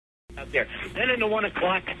there. Then in the 1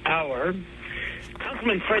 o'clock hour,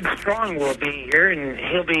 Councilman Fred Strong will be here, and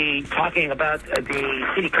he'll be talking about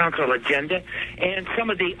the city council agenda and some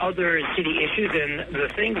of the other city issues and the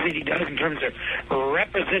things that he does in terms of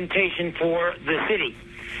representation for the city.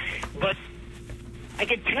 But I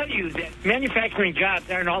can tell you that manufacturing jobs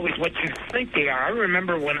aren't always what you think they are. I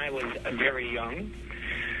remember when I was very young,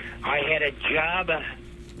 I had a job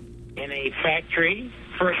in a factory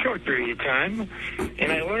for a short period of time,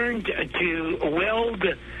 and I learned to weld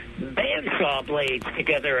bandsaw blades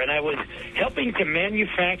together, and I was helping to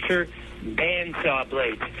manufacture bandsaw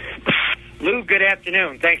blades. Lou, good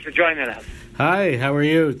afternoon. Thanks for joining us. Hi, how are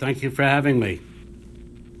you? Thank you for having me.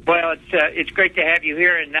 Well, it's great to have you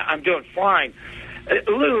here, and I'm doing fine.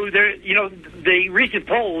 Lou, the recent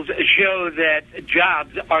polls show that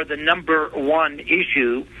jobs are the number one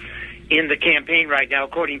issue in the campaign right now,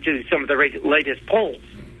 according to some of the latest polls.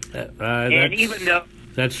 And even though...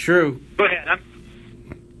 That's true. Go ahead.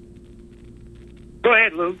 Go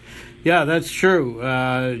ahead, Lou. Yeah, that's true.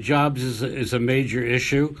 Jobs is a major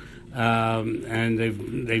issue, and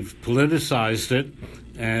they've politicized it,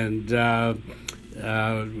 and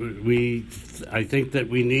I think that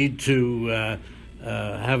we need to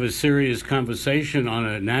have a serious conversation on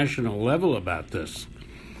a national level about this.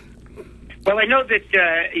 Well, I know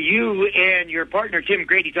that you and your partner, Tim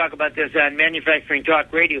Grady, talk about this on Manufacturing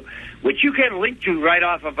Talk Radio, which you can link to right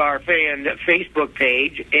off of our Facebook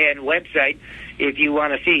page and website if you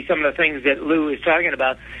want to see some of the things that Lou is talking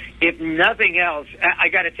about. If nothing else, I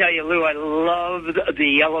got to tell you, Lou, I love the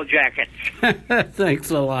Yellow Jackets. Thanks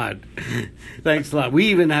a lot. Thanks a lot. We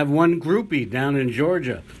even have one groupie down in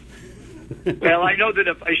Georgia. Well, I know that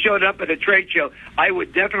if I showed up at a trade show, I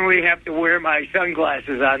would definitely have to wear my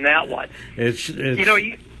sunglasses on that one. It's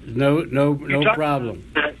no problem.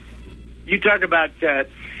 You talk about the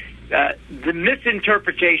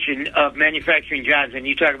misinterpretation of manufacturing jobs, and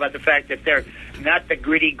you talk about the fact that they're not the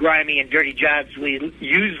gritty, grimy, and dirty jobs we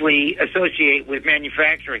usually associate with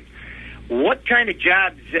manufacturing. What kind of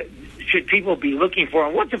jobs should people be looking for,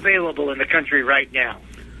 and what's available in the country right now?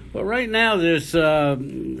 Well, right now there's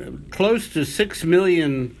close to 6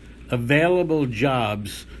 million available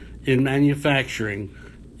jobs in manufacturing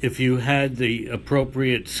if you had the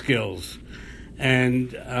appropriate skills.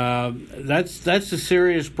 And that's a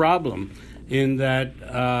serious problem in that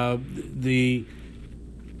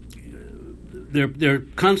they're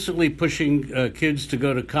constantly pushing kids to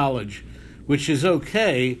go to college, which is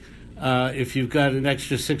okay if you've got an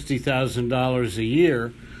extra $60,000 a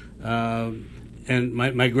year. And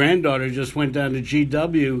my granddaughter just went down to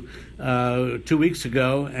GW 2 weeks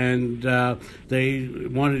ago, and they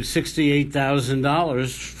wanted $68,000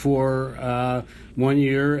 for 1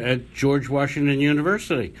 year at George Washington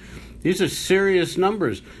University. These are serious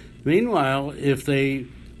numbers. Meanwhile, if they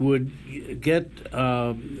would get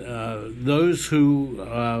those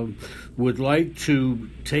who would like to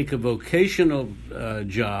take a vocational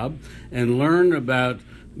job and learn about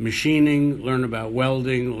machining, learn about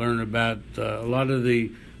welding, learn about a lot of the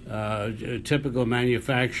typical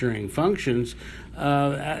manufacturing functions,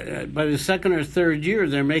 by the second or third year,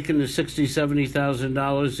 they're making the $60,000,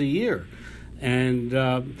 $70,000 a year. And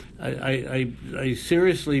I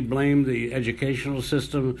seriously blame the educational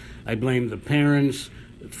system. I blame the parents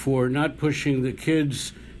for not pushing the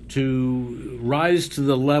kids to rise to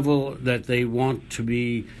the level that they want to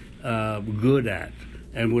be good at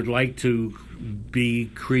and would like to be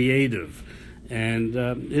creative. And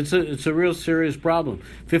it's a real serious problem.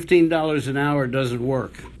 $15 an hour doesn't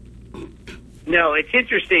work. No, it's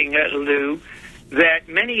interesting, Lou, that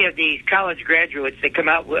many of these college graduates that come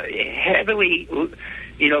out heavily,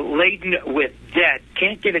 laden with debt,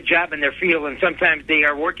 can't get a job in their field, and sometimes they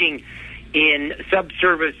are working in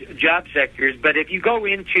subservice job sectors. But if you go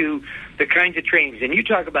into the kinds of trainings, and you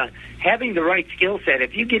talk about having the right skill set,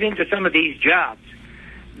 if you get into some of these jobs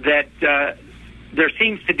that there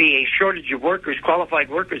seems to be a shortage of workers, qualified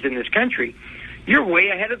workers in this country, you're way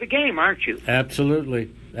ahead of the game, aren't you? Absolutely.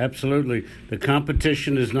 Absolutely. The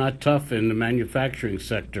competition is not tough in the manufacturing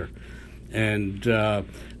sector. And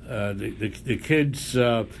the kids,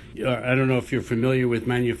 I don't know if you're familiar with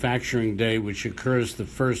Manufacturing Day, which occurs the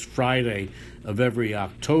first Friday of every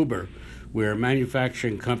October, where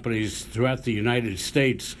manufacturing companies throughout the United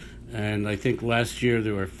States, and I think last year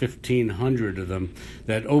there were 1,500 of them,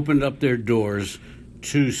 that opened up their doors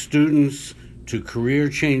to students, to career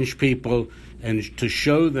change people, and to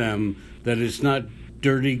show them that it's not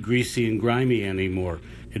dirty, greasy, and grimy anymore.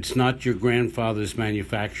 It's not your grandfather's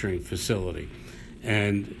manufacturing facility.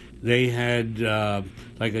 And they had,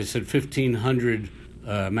 like I said, 1,500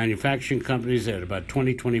 manufacturing companies. They had about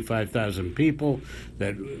 25,000 people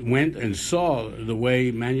that went and saw the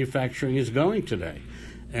way manufacturing is going today.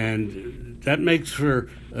 And that makes for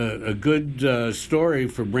a good story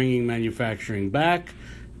for bringing manufacturing back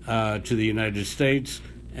to the United States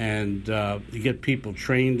and get people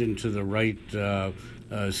trained into the right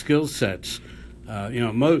skill sets.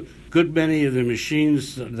 Good many of the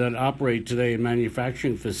machines that operate today in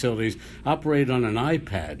manufacturing facilities operate on an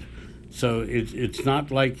iPad. So it's not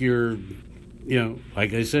like you're,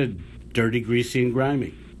 like I said, dirty, greasy, and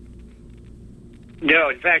grimy. No,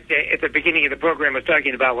 in fact, at the beginning of the program I was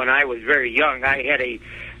talking about when I was very young, I had a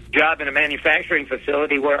job in a manufacturing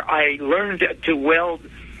facility where I learned to weld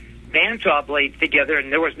bandsaw blades together,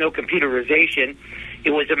 and there was no computerization.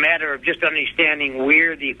 It was a matter of just understanding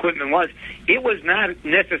where the equipment was. It was not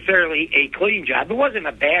necessarily a clean job. It wasn't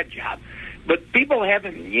a bad job. But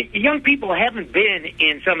young people haven't been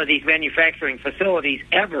in some of these manufacturing facilities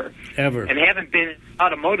ever. And haven't been in an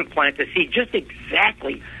automotive plant to see just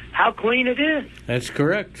exactly how clean it is. That's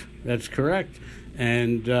correct.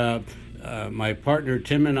 And my partner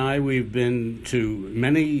Tim and I, we've been to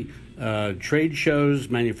many trade shows,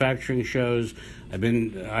 manufacturing shows. I've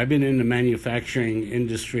been in the manufacturing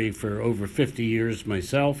industry for over 50 years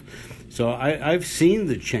myself, so I've seen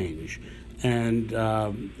the change, and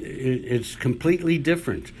it's completely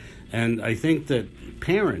different. And I think that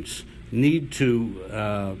parents need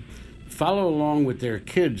to follow along with their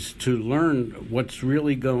kids to learn what's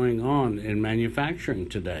really going on in manufacturing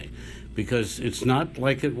today, because it's not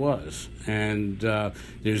like it was. And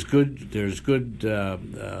there's good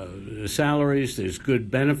salaries, there's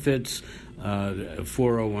good benefits,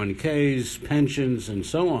 401ks, pensions, and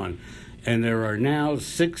so on. And there are now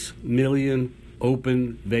 6 million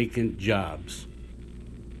open vacant jobs.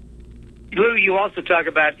 Lou, you also talk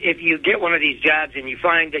about if you get one of these jobs and you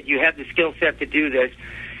find that you have the skill set to do this,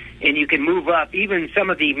 and you can move up. Even some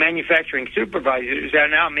of the manufacturing supervisors are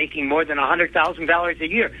now making more than $100,000 a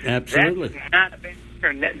year. Absolutely.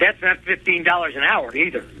 That's not $15 an hour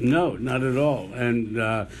either. No, not at all. And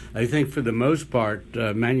I think for the most part,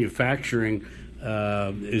 manufacturing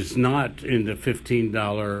is not in the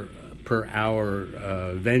 $15 per hour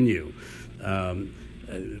venue. From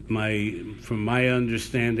my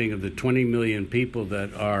understanding of the 20 million people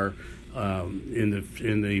that are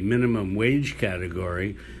in the minimum wage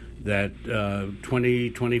category, that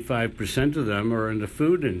 25% of them are in the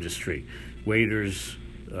food industry, waiters,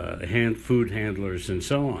 food handlers, and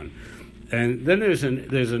so on. And then there's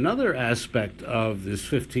another aspect of this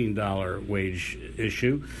 $15 wage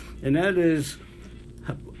issue, and that is,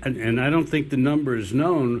 and I don't think the number is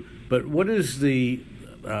known, but what is the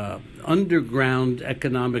underground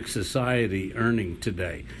economic society earning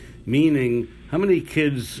today? Meaning, how many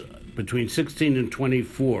kids between 16 and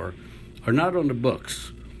 24 are not on the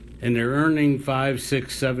books, and they're earning $5,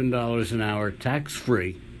 $6, $7 an hour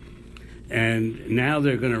tax-free, and now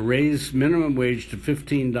they're going to raise minimum wage to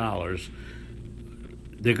 $15.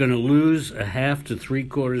 They're going to lose 1/2 to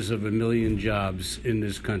 3/4 of a million jobs in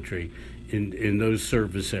this country in those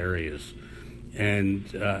service areas. And,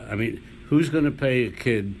 who's going to pay a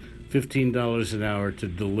kid $15 an hour to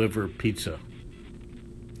deliver pizza?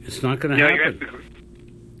 It's not going to happen. You're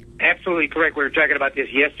absolutely correct. We were talking about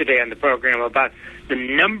this yesterday on the program about the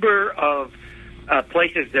number of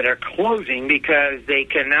places that are closing because they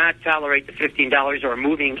cannot tolerate the $15 or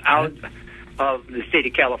moving out of the state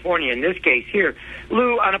of California. In this case here,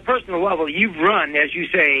 Lou, on a personal level, you've run, as you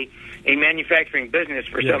say, a manufacturing business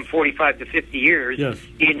for some 45 to 50 years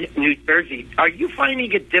in New Jersey. Are you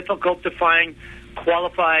finding it difficult to find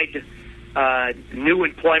qualified new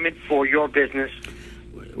employment for your business?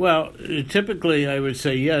 Well, typically I would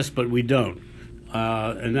say yes, but we don't.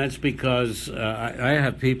 And that's because I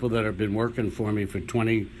have people that have been working for me for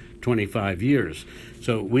 20, 25 years.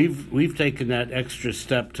 So we've taken that extra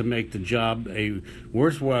step to make the job a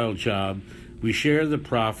worthwhile job. We share the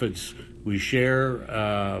profits. We share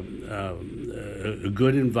a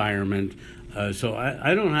good environment. So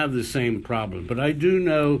I don't have the same problem. But I do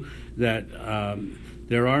know that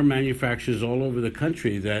there are manufacturers all over the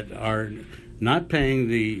country that are not paying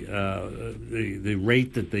the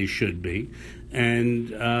rate that they should be,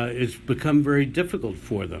 and it's become very difficult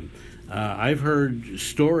for them. I've heard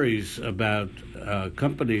stories about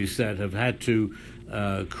companies that have had to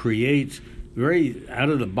create very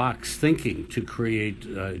out-of-the-box thinking to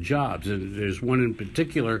create jobs. And there's one in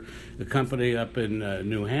particular, a company up in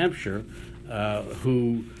New Hampshire,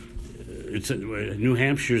 New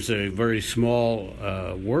Hampshire's a very small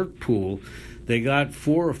work pool. They got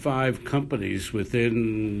 4 or 5 companies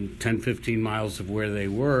within 10, 15 miles of where they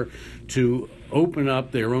were to open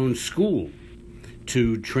up their own school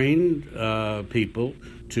to train people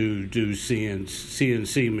to do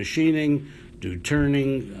CNC machining, do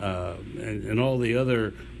turning, and all the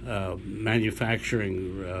other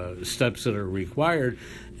manufacturing steps that are required.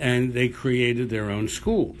 And they created their own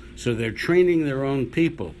school. So they're training their own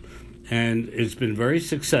people. And it's been very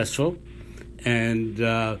successful. And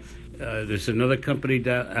there's another company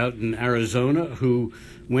out in Arizona who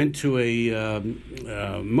went to a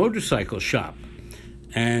motorcycle shop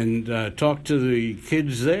and talked to the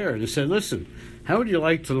kids there and said, listen, how would you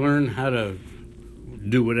like to learn how to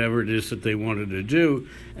do whatever it is that they wanted to do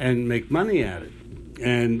and make money at it?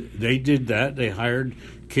 And they did that. They hired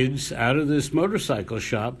kids out of this motorcycle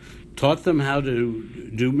shop, taught them how to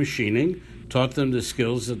do machining, taught them the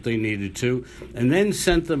skills that they needed to, and then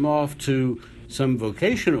sent them off to some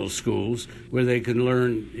vocational schools where they can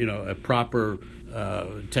learn, a proper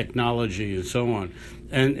technology and so on.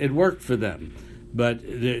 And it worked for them. But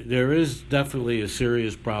there is definitely a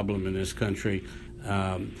serious problem in this country.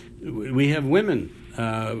 We have women.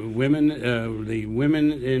 The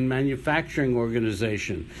Women in Manufacturing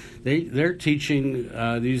organization, they're teaching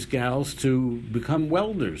these gals to become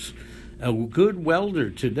welders. A good welder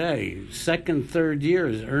today, second, third year,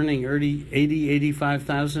 is earning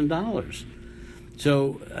 $85,000.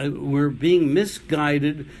 So we're being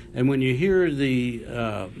misguided, and when you hear the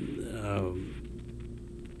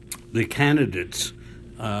candidates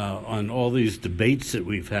on all these debates that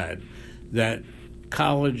we've had, that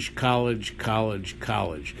college.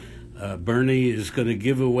 Bernie is going to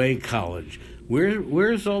give away college.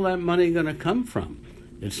 Where's all that money going to come from?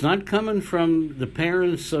 It's not coming from the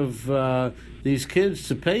parents of these kids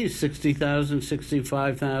to pay $60,000,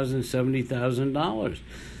 $65,000, $70,000.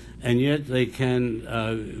 And yet they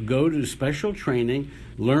can go to special training,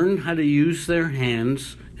 learn how to use their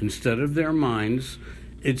hands instead of their minds.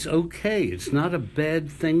 It's okay. It's not a bad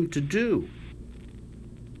thing to do.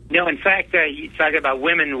 No, in fact, you talk about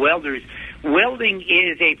women welders. Welding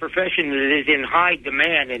is a profession that is in high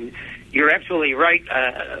demand, and you're absolutely right,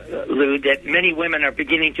 Lou, that many women are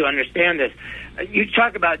beginning to understand this. You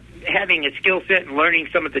talk about having a skill set and learning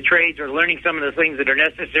some of the trades or learning some of the things that are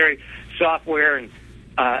necessary, software and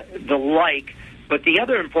the like. But the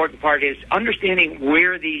other important part is understanding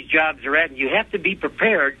where these jobs are at, and you have to be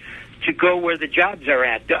prepared to go where the jobs are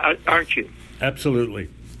at, aren't you? Absolutely.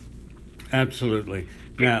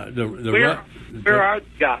 Now, where are the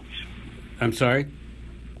jobs? I'm sorry?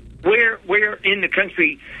 Where in the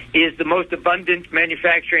country is the most abundant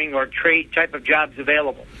manufacturing or trade type of jobs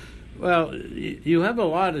available? Well, you have a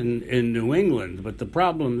lot in New England, but the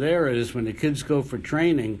problem there is when the kids go for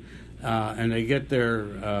training and they get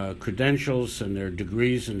their credentials and their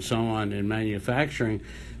degrees and so on in manufacturing,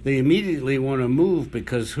 they immediately want to move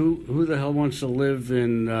because who the hell wants to live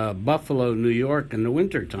in Buffalo, New York in the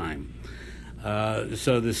wintertime?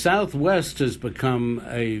 So the Southwest has become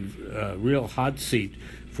a real hot seat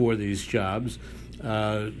for these jobs.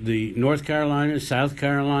 The North Carolina, South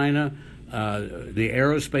Carolina, the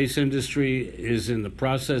aerospace industry is in the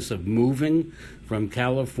process of moving from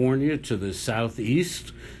California to the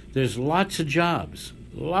Southeast. There's lots of jobs.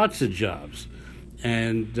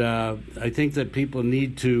 And I think that people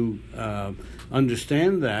need to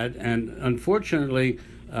understand that. And unfortunately,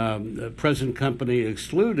 present company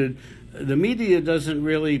excluded, the media doesn't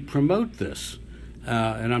really promote this.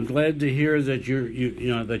 And I'm glad to hear that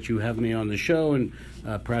that you have me on the show, and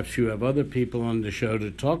perhaps you have other people on the show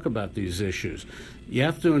to talk about these issues. You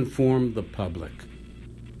have to inform the public.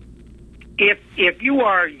 If you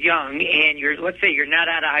are young and let's say you're not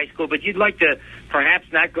out of high school, but you'd like to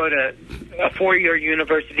perhaps not go to a four-year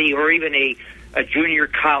university or even a junior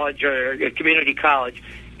college or a community college,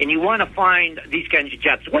 and you want to find these kinds of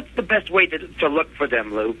jobs, what's the best way to look for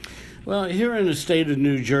them, Lou? Well, here in the state of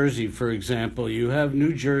New Jersey, for example, you have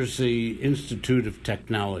New Jersey Institute of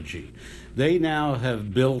Technology. They now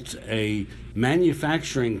have built a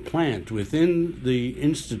manufacturing plant within the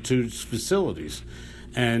Institute's facilities.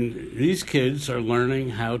 And these kids are learning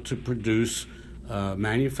how to produce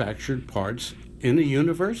manufactured parts in a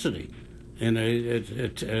university, in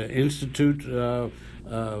an institute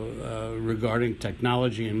regarding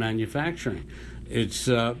technology and manufacturing.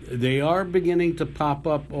 They are beginning to pop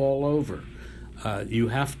up all over. You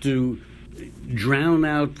have to drown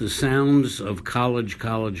out the sounds of college,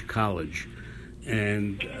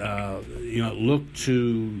 and look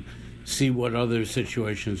to see what other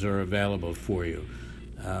situations are available for you.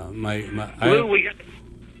 Lou, we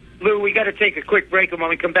got to take a quick break, and when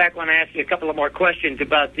we come back, I want to ask you a couple of more questions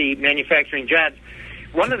about the manufacturing jobs.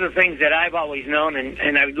 One of the things that I've always known,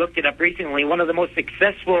 and I looked it up recently, one of the most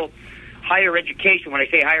successful higher education, when I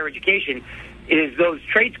say higher education, is those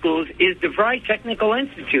trade schools is DeVry Technical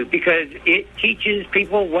Institute, because it teaches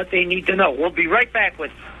people what they need to know. We'll be right back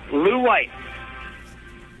with Lou Weiss.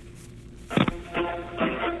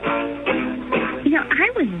 I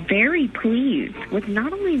was very pleased with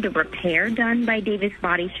not only the repair done by Davis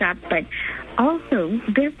Body Shop, but also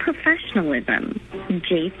their professionalism.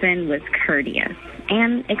 Jason was courteous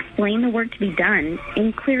and explained the work to be done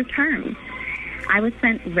in clear terms. I was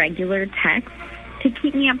sent regular texts to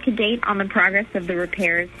keep me up to date on the progress of the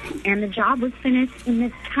repairs, and the job was finished in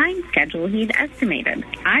the time schedule he'd estimated.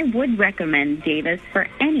 I would recommend Davis for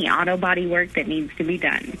any auto body work that needs to be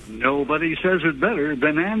done. Nobody says it better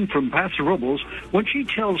than Ann from Paso Robles when she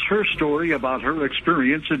tells her story about her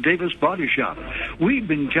experience at Davis Body Shop. We've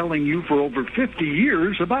been telling you for over 50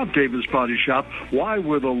 years about Davis Body Shop, why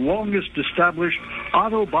we're the longest established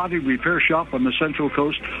auto body repair shop on the Central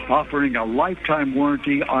Coast, offering a lifetime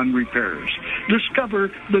warranty on repairs.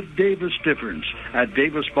 Discover the Davis difference at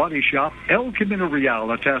Davis Body Shop, El Camino Real,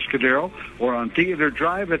 Atascadero, or on Theater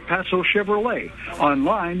Drive at Paso Chevrolet.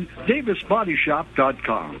 Online,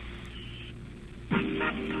 davisbodyshop.com.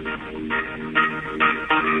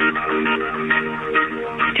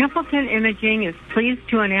 Templeton Imaging is pleased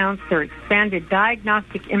to announce their expanded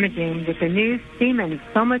diagnostic imaging with the new Siemens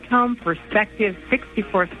Somatome Perspective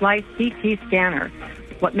 64-slice CT scanner.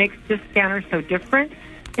 What makes this scanner so different?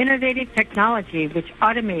 Innovative technology which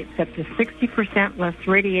automates up to 60% less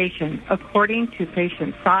radiation according to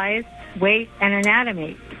patient size, weight, and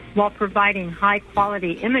anatomy, while providing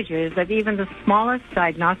high-quality images of even the smallest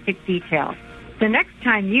diagnostic detail. The next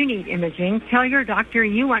time you need imaging, tell your doctor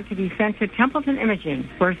you want to be sent to Templeton Imaging,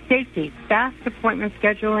 where safety, fast appointment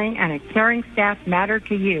scheduling, and a caring staff matter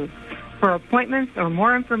to you. For appointments or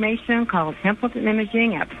more information, call Templeton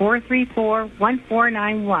Imaging at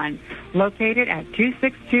 434-1491, located at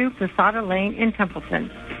 262 Posada Lane in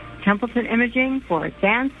Templeton. Templeton Imaging for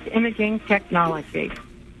advanced imaging technology.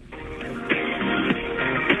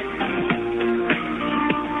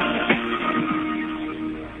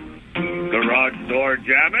 Garage door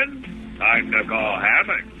jamming? Time to call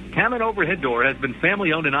Hammond. Hammond Overhead Door has been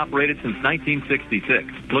family-owned and operated since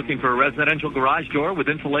 1966. Looking for a residential garage door with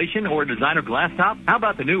insulation or a designer glass top? How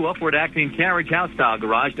about the new upward-acting carriage house-style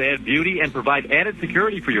garage to add beauty and provide added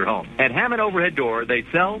security for your home? At Hammond Overhead Door, they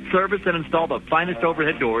sell, service, and install the finest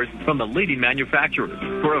overhead doors from the leading manufacturers.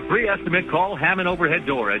 For a free estimate, call Hammond Overhead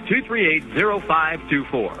Door at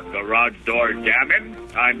 238-0524. Garage door jamming?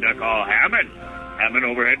 Time to call Hammond. Hammond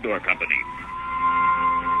Overhead Door Company.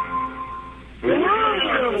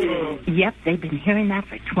 Yep, they've been hearing that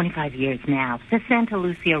for 25 years now. The Santa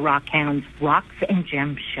Lucia Rockhounds Rocks and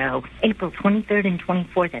Gems Show, April 23rd and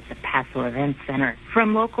 24th at the Paso Event Center.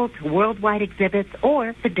 From local to worldwide exhibits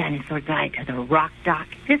or the Dinosaur Guide to the Rock Dock,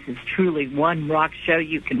 this is truly one rock show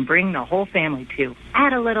you can bring the whole family to.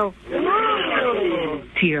 Add a little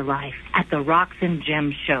to your life at the Rocks and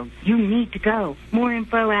Gems Show. You need to go. More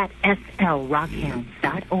info at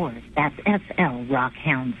slrockhounds.org. That's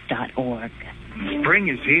slrockhounds.org. Spring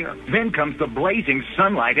is here. Then comes the blazing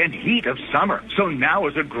sunlight and heat of summer. So now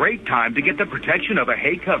is a great time to get the protection of a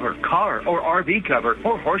hay cover, car or RV cover,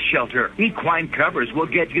 or horse shelter. Equine Covers will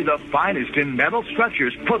get you the finest in metal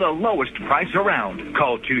structures for the lowest price around.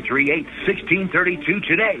 Call 238-1632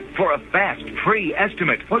 today for a fast, free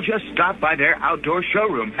estimate, or just stop by their outdoor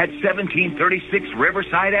showroom at 1736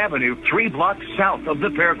 Riverside Avenue, 3 blocks south of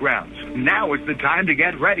the fairgrounds. Now is the time to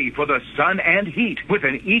get ready for the sun and heat with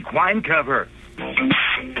an Equine Cover.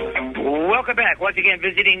 Welcome back. Once again,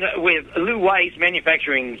 visiting with Lou Weiss,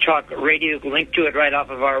 Manufacturing Talk Radio. Link to it right off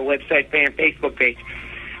of our website and Facebook page.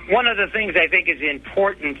 One of the things I think is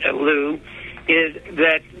important, Lou, is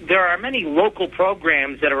that there are many local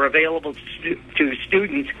programs that are available to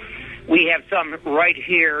students. We have some right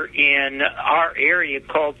here in our area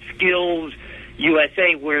called Skills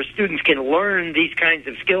USA, where students can learn these kinds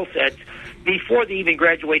of skill sets before they even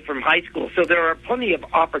graduate from high school. So there are plenty of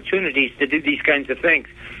opportunities to do these kinds of things.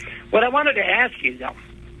 What I wanted to ask you, though,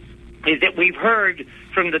 is that we've heard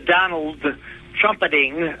from the Donald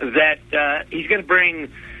trumpeting that he's going to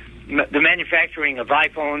bring the manufacturing of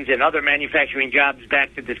iPhones and other manufacturing jobs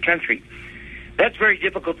back to this country. That's very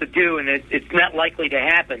difficult to do, and it's not likely to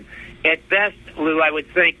happen. At best, Lou, I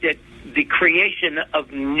would think that the creation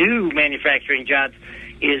of new manufacturing jobs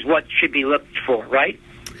is what should be looked for, right?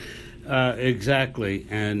 Exactly.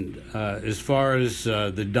 And as far as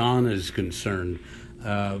the Don is concerned,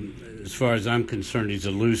 as far as I'm concerned, he's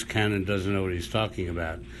a loose cannon, doesn't know what he's talking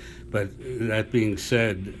about. But that being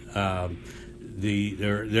said,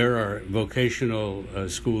 there are vocational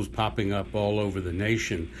schools popping up all over the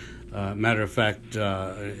nation. Matter of fact,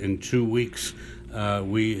 in 2 weeks,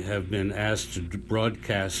 we have been asked to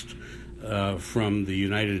broadcast from the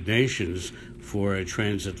United Nations for a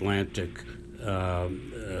transatlantic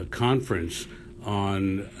conference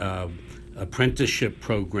on apprenticeship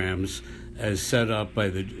programs as set up by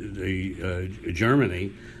the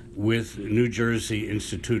Germany with New Jersey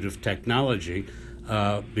Institute of Technology,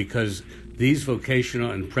 because these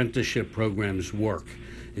vocational and apprenticeship programs work.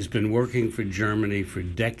 It's been working for Germany for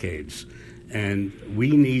decades, and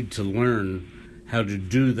we need to learn how to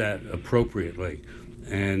do that appropriately.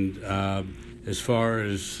 And as far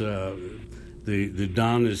as the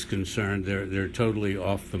Don is concerned, they're totally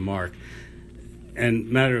off the mark. And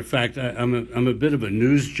matter of fact, I'm a bit of a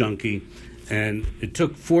news junkie, and it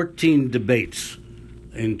took 14 debates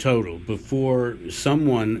in total before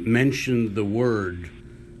someone mentioned the word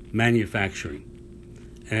manufacturing.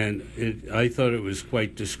 And I thought it was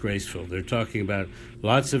quite disgraceful. They're talking about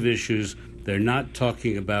lots of issues. They're not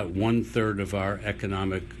talking about 1/3 of our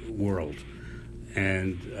economic world.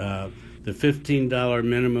 And the $15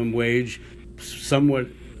 minimum wage somewhat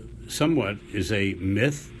is a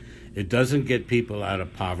myth. It doesn't get people out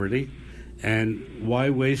of poverty. And why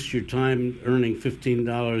waste your time earning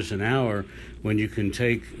 $15 an hour when you can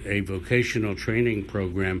take a vocational training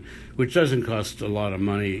program, which doesn't cost a lot of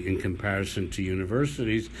money in comparison to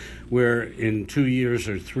universities, where in 2 years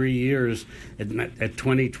or 3 years, at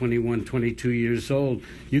 20, 21, 22 years old,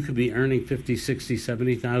 you could be earning $50,000, $60,000,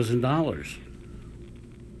 $70,000.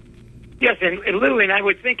 Yes, and Lou, and I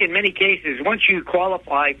would think in many cases, once you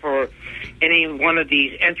qualify for any one of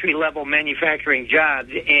these entry-level manufacturing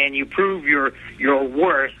jobs and you prove your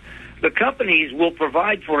worth, the companies will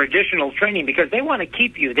provide for additional training because they want to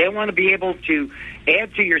keep you. They want to be able to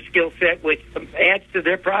add to your skill set, which adds to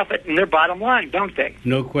their profit and their bottom line, don't they?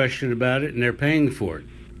 No question about it, and they're paying for it.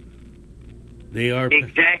 They are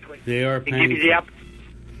exactly. They are paying for it.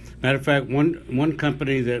 Matter of fact, one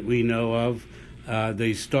company that we know of,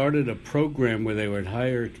 they started a program where they would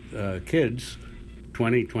hire kids,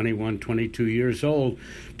 20, 21, 22 years old,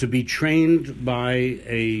 to be trained by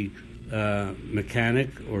a mechanic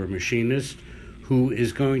or a machinist who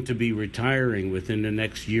is going to be retiring within the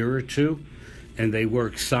next year or two. And they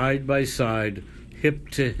work side by side, hip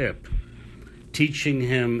to hip, teaching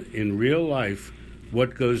him in real life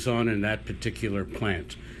what goes on in that particular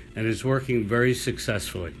plant. And it's working very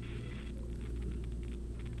successfully.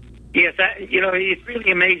 Yes, it's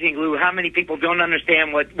really amazing, Lou, how many people don't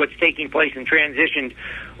understand what's taking place in transition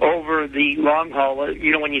over the long haul.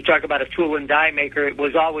 When you talk about a tool and die maker, it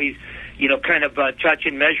was always, kind of touch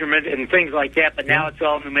and measurement and things like that, but now it's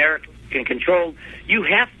all numeric and controlled. You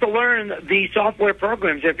have to learn the software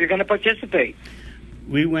programs if you're going to participate.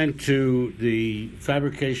 We went to the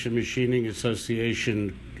Fabrication Machining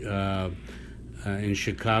Association in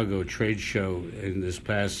Chicago trade show in this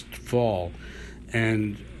past fall,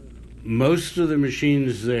 and most of the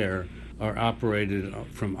machines there are operated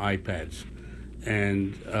from iPads,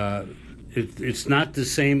 and it's not the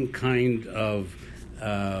same kind of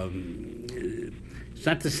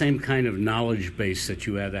knowledge base that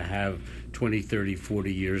you had to have 20, 30,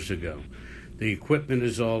 40 years ago. The equipment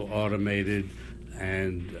is all automated,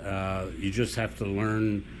 and you just have to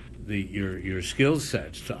learn your skill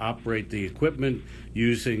sets to operate the equipment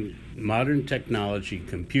using modern technology,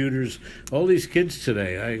 computers. All these kids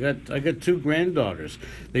today, I got two granddaughters.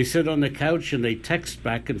 They sit on the couch and they text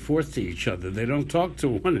back and forth to each other. They don't talk to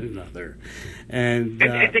one another, and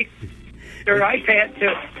their iPad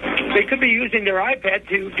they could be using their iPad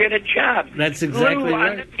to get a job. That's exactly Lou,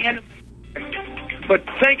 right. But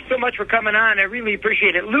thanks so much for coming on. I really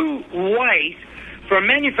appreciate it. Lou Weiss from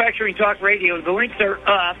Manufacturing Talk Radio. The links are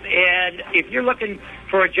up, and if you're looking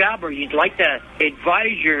for a job or you'd like to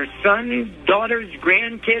advise your son, daughters,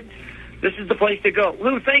 grandkids, this is the place to go.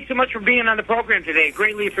 Lou, thanks so much for being on the program today.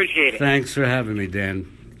 Greatly appreciate it. Thanks for having me, Dan.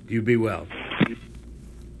 You be well.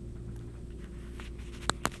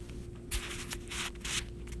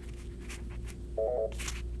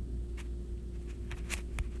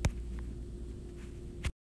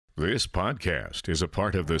 This podcast is a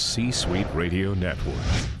part of the C-Suite Radio Network.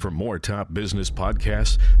 For more top business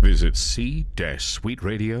podcasts, visit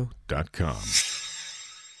c-suiteradio.com.